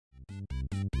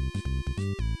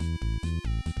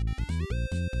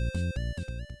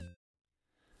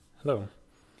Hello.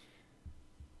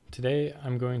 Today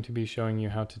I'm going to be showing you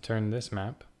how to turn this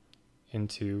map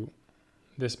into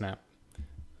this map.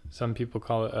 Some people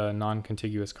call it a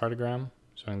non-contiguous cartogram,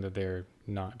 showing that they're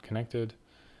not connected.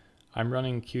 I'm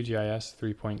running QGIS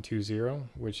 3.20,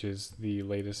 which is the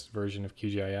latest version of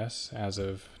QGIS as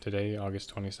of today,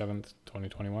 August 27th,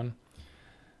 2021.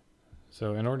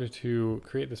 So in order to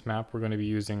create this map, we're going to be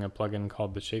using a plugin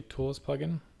called the Shape Tools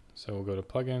plugin. So we'll go to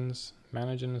Plugins,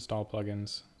 Manage and Install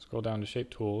Plugins, scroll down to Shape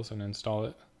Tools and install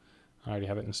it. I already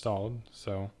have it installed,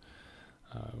 so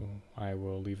I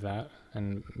will leave that.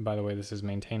 And by the way, this is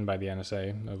maintained by the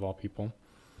NSA, of all people.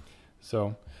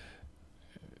 So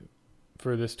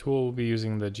for this tool, we'll be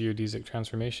using the geodesic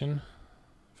transformation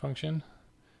function.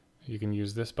 You can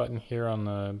use this button here on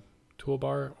the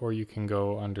toolbar, or you can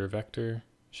go under Vector,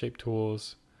 Shape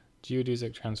Tools,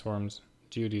 Geodesic Transforms,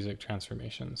 Geodesic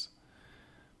Transformations.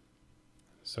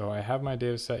 So I have my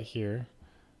data set here,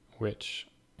 which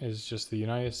is just the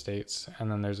United States, and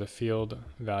then there's a field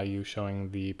value showing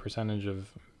the percentage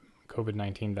of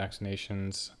COVID-19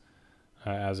 vaccinations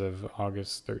as of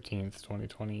August 13th,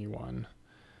 2021.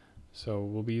 So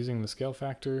we'll be using the scale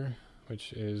factor,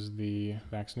 which is the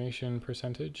vaccination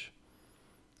percentage,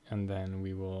 and then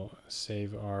we will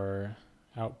save our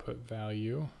output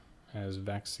value as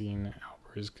vaccine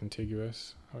outwards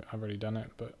contiguous. I've already done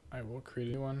it, but I will create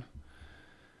a new one.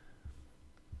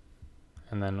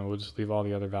 And then we'll just leave all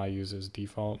the other values as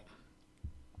default.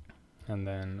 And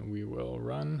then we will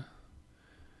run.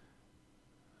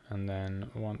 And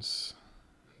then once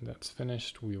that's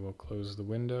finished, we will close the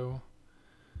window.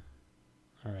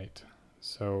 All right,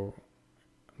 so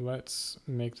let's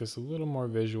make this a little more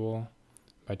visual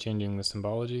by changing the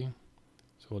symbology.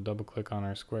 So we'll double click on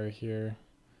our square here,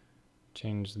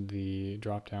 change the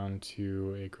drop down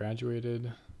to a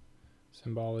graduated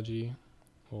symbology.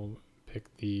 We'll pick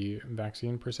the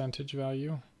vaccine percentage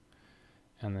value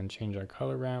and then change our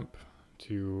color ramp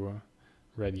to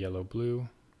red, yellow, blue,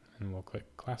 and we'll click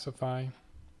classify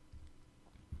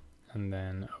and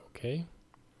then OK.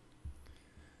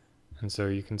 And so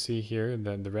you can see here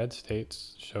that the red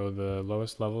states show the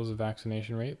lowest levels of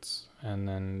vaccination rates, and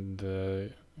then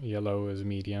the yellow is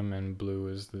medium and blue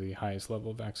is the highest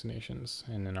level of vaccinations.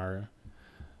 And in our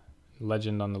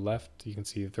legend on the left, you can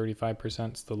see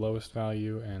 35% is the lowest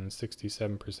value and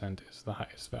 67% is the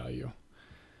highest value.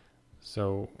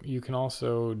 So you can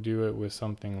also do it with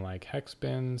something like hex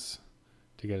bins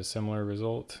to get a similar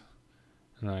result.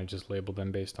 And then I just label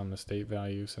them based on the state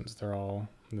value since they're all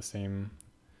the same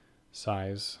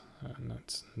size, and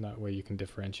that way you can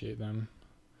differentiate them.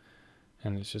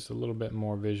 And it's just a little bit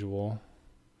more visual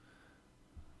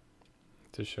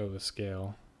to show the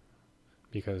scale,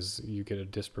 because you get a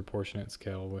disproportionate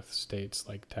scale with states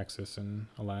like Texas and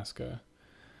Alaska,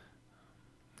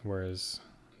 whereas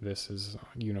this is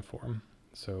uniform,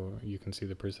 so you can see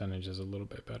the percentages a little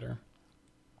bit better.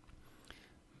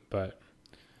 But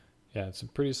yeah, it's a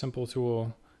pretty simple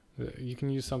tool. You can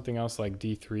use something else like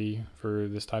D3 for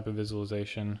this type of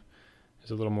visualization.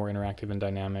 It's a little more interactive and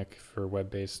dynamic for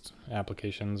web-based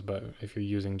applications, but if you're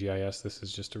using GIS, this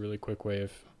is just a really quick way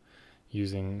of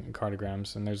using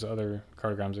cartograms, and there's other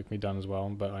cartograms that can be done as well,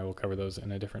 but I will cover those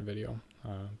in a different video.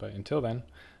 But until then,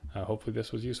 hopefully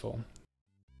this was useful.